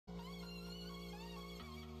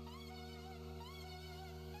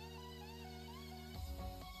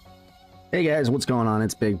Hey guys, what's going on?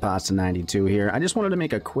 It's Big Pasta 92 here. I just wanted to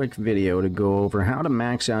make a quick video to go over how to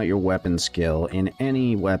max out your weapon skill in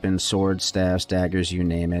any weapon, swords, staffs, daggers, you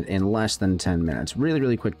name it, in less than 10 minutes.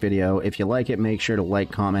 Really quick video. If you like it, make sure to like,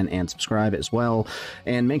 comment, and subscribe as well.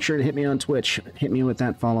 And make sure to hit me on Twitch. Hit me with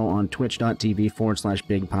that follow on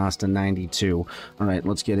twitch.tv/BigPasta92. Alright,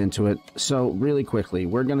 let's get into it. So, really quickly,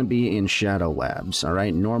 we're going to be in Shadow Labs,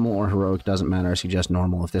 alright? Normal or heroic, doesn't matter. I suggest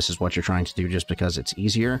normal if this is what you're trying to do just because it's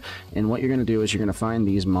easier. And what you're going to do is you're going to find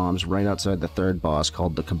these mobs right outside the third boss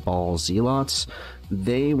called the Cabal Zealots.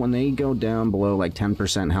 When they go down below like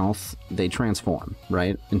 10% health, they transform,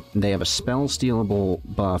 right? And they have a spell stealable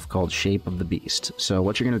buff called Shape of the Beast. So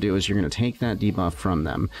what you're going to do is you're going to take that debuff from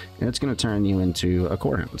them, and it's going to turn you into a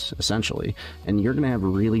Corehund, essentially. And you're going to have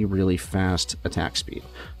really fast attack speed.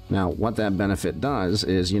 Now, what that benefit does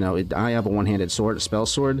is, I have a one-handed sword, a spell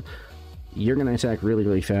sword. You're going to attack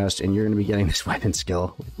really fast, and you're going to be getting this weapon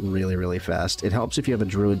skill really fast. It helps if you have a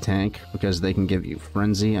druid tank, because they can give you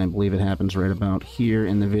frenzy. I believe it happens right about here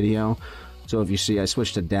in the video. So if you see, I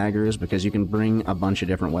switched to daggers because you can bring a bunch of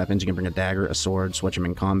different weapons. You can bring a dagger, a sword, switch them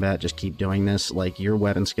in combat, just keep doing this. Like, your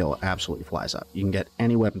weapon skill absolutely flies up. You can get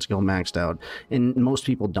any weapon skill maxed out, and most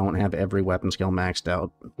people don't have every weapon skill maxed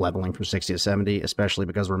out, leveling from 60 to 70, especially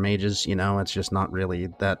because we're mages, it's just not really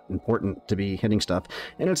that important to be hitting stuff,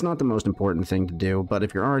 and it's not the most important thing to do. But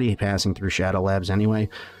if you're already passing through Shadow Labs anyway,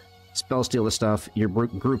 spell steal the stuff. Your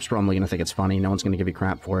group's probably going to think it's funny. No one's going to give you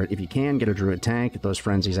crap for it. If you can, get a druid tank. Those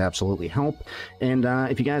frenzies absolutely help. And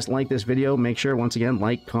if you guys like this video, make sure, once again,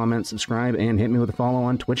 like, comment, subscribe, and hit me with a follow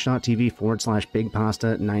on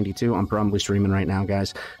twitch.tv/BigPasta92. I'm probably streaming right now,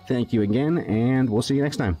 guys. Thank you again, and we'll see you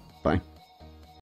next time. Bye.